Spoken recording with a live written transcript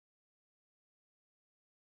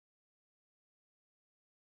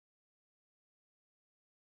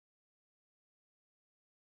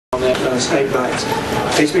on that snake bites.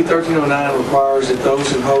 HB1309 requires that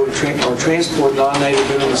those who hold or transport non-native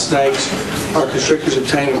venomous snakes or constrictors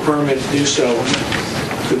obtain a permit to do so.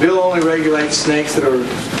 The bill only regulates snakes that are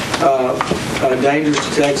dangerous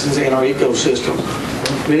to Texans and our ecosystem.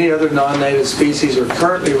 Many other non-native species are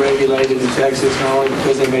currently regulated in Texas, not only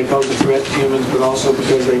because they may pose a threat to humans, but also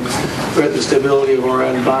because they threaten the stability of our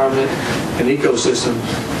environment and ecosystem.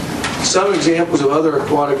 Some examples of other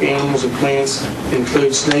aquatic animals and plants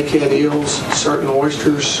include snakehead eels, certain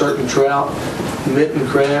oysters, certain trout, mitten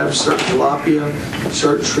crabs, certain tilapia,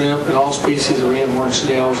 certain shrimp, and all species of ram-horned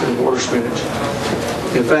snails and water spinach.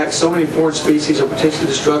 In fact, so many foreign species are potentially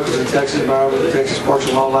destructive in the Texas environment that Texas Parks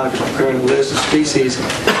and Wildlife is preparing a list of species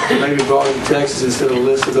that may be brought into Texas instead of a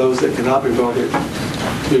list of those that cannot be brought in.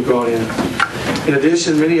 In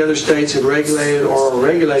addition, many other states have regulated or are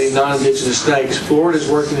regulating non-indigenous snakes. Florida is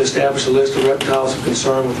working to establish a list of reptiles of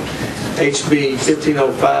concern with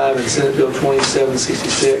HB1309 and Senate Bill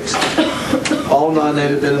 2766. All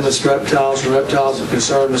non-native venomous reptiles and reptiles of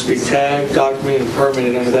concern must be tagged, documented, and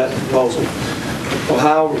permitted under that proposal.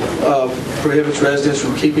 Ohio prohibits residents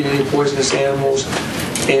from keeping any poisonous animals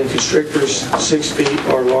and constrictors 6 feet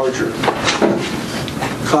or larger.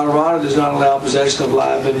 Colorado does not allow possession of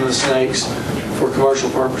live venomous snakes for commercial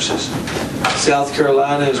purposes. South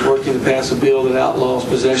Carolina is working to pass a bill that outlaws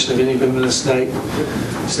possession of any venomous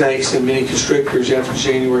snakes and many constrictors after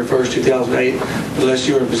January 1st, 2008, unless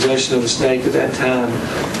you are in possession of the snake at that time.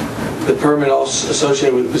 The permit also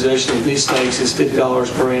associated with the possession of these snakes is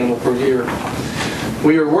 $50 per animal per year.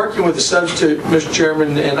 We are working with the substitute, Mr.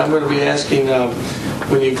 Chairman, and I'm going to be asking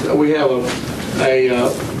we have a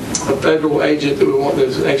federal agent that we want,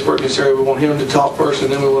 that's an expert in this area. We want him to talk first,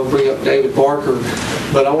 and then we want to bring up David Barker.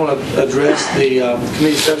 But I want to address the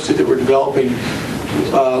committee substitute that we're developing.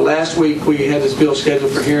 Last week we had this bill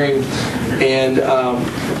scheduled for hearing, and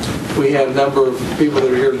we had a number of people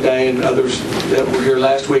that are here today and others that were here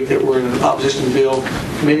last week that were in opposition to the bill,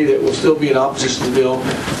 many that will still be in opposition to the bill.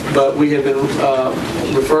 But we have been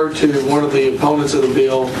referred to one of the opponents of the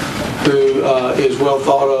bill who is well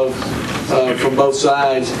thought of from both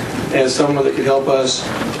sides as someone that could help us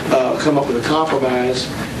come up with a compromise.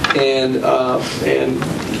 And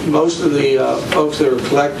most of the folks that are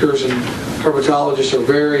collectors and herpetologists are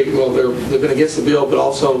very, well, they've been against the bill, but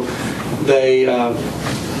also they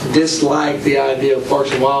dislike the idea of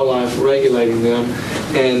Parks and Wildlife regulating them.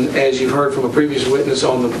 And as you've heard from a previous witness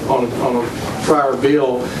on a prior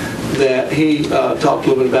bill, that he talked a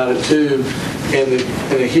little bit about it too, and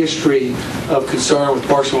the history of concern with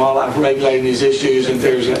Parks and Wildlife regulating these issues, and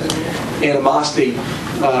there's an animosity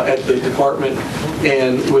at the department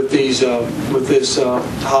and with these with this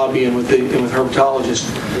hobby and with herpetologists.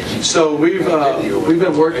 So we've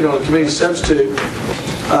been working on a committee substitute,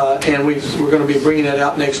 and we're going to be bringing that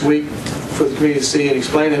out next week for the committee to see and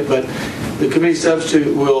explain it. But the committee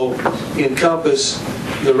substitute will encompass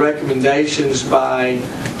the recommendations by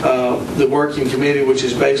the working committee, which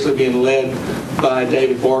is basically being led by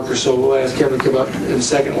David Barker. So we'll ask Kevin to come up in the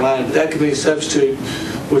second line. That committee substitute,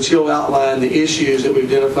 which he'll outline the issues that we've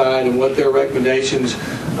identified and what their recommendations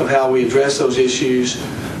of how we address those issues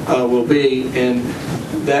will be. And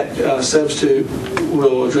that substitute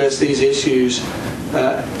will address these issues.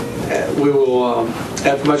 We will,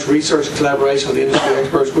 after much research and collaboration with the industry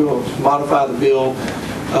experts, we will modify the bill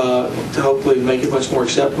to hopefully make it much more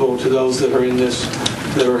acceptable to those that are in this,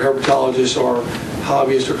 that are herpetologists or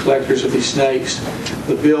hobbyists or collectors of these snakes.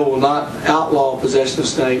 The bill will not outlaw possession of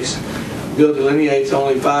snakes. The bill delineates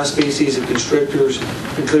only 5 species of constrictors,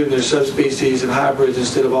 including their subspecies and hybrids,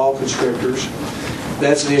 instead of all constrictors.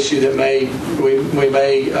 That's an issue that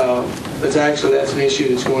that's an issue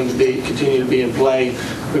that's going to continue to be in play.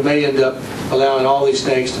 We may end up allowing all these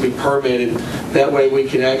snakes to be permitted. That way we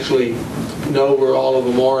can actually know where all of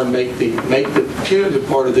them are and make the punitive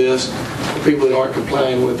part of this for people that aren't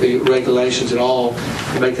complying with the regulations at all,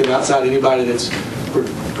 and make them outside anybody that's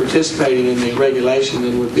participating in the regulation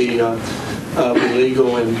then would be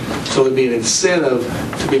illegal, and so it'd be an incentive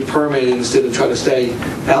to be permitted instead of trying to stay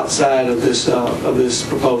outside of this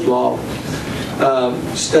proposed law.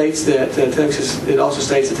 States that it also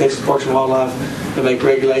states that Texas Parks and Wildlife will make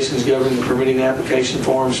regulations governing the permitting application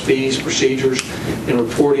forms, fees, procedures, and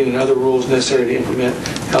reporting and other rules necessary to implement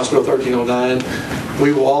House Bill 1309.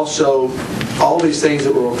 We will also, all these things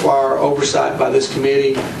that will require oversight by this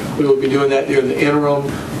committee, we will be doing that during the interim.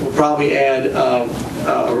 We'll probably add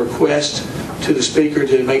a request to the speaker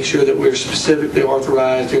to make sure that we're specifically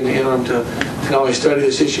authorized during the interim to not only study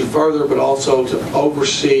this issue further, but also to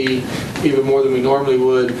oversee even more than we normally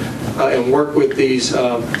would and work with these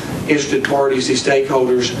interested parties, these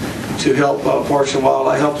stakeholders, to help Parks and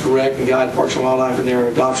Wildlife, help direct and guide Parks and Wildlife in their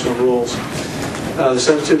adoption of rules. The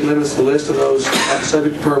substitute limits the list of those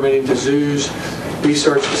subject to permitting to zoos,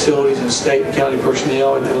 research facilities, and state and county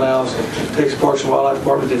personnel, and allows Texas Parks and Wildlife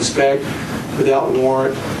Department to inspect without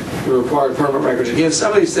warrant the required permit records. Again,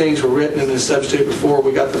 some of these things were written in this substitute before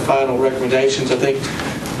we got the final recommendations. I think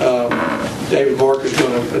David Barker is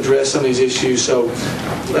going to address some of these issues, so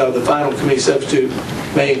the final committee substitute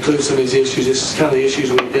may include some of these issues. This is kind of the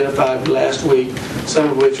issues we identified last week, some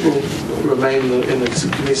of which will remain in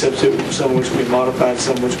the committee substitute, some of which will be modified,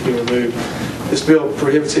 some of which will be removed. This bill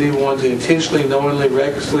prohibits anyone to intentionally, knowingly,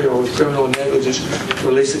 recklessly, or with criminal negligence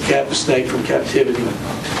release a captive snake from captivity.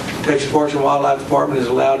 Texas Parks and Wildlife Department is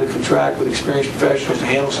allowed to contract with experienced professionals to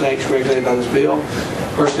handle snakes regulated by this bill.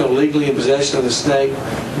 Personnel legally in possession of the snake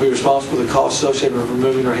will be responsible for the costs associated with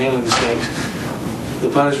removing or handling the snakes. The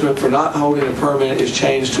punishment for not holding a permit is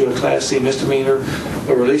changed to a Class C misdemeanor,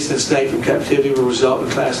 but releasing the snake from captivity will result in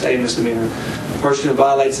a Class A misdemeanor. The person who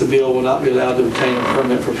violates the bill will not be allowed to obtain a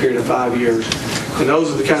permit for a period of 5 years. And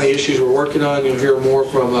those are the kind of issues we're working on. You'll hear more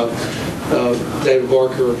from David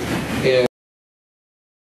Barker and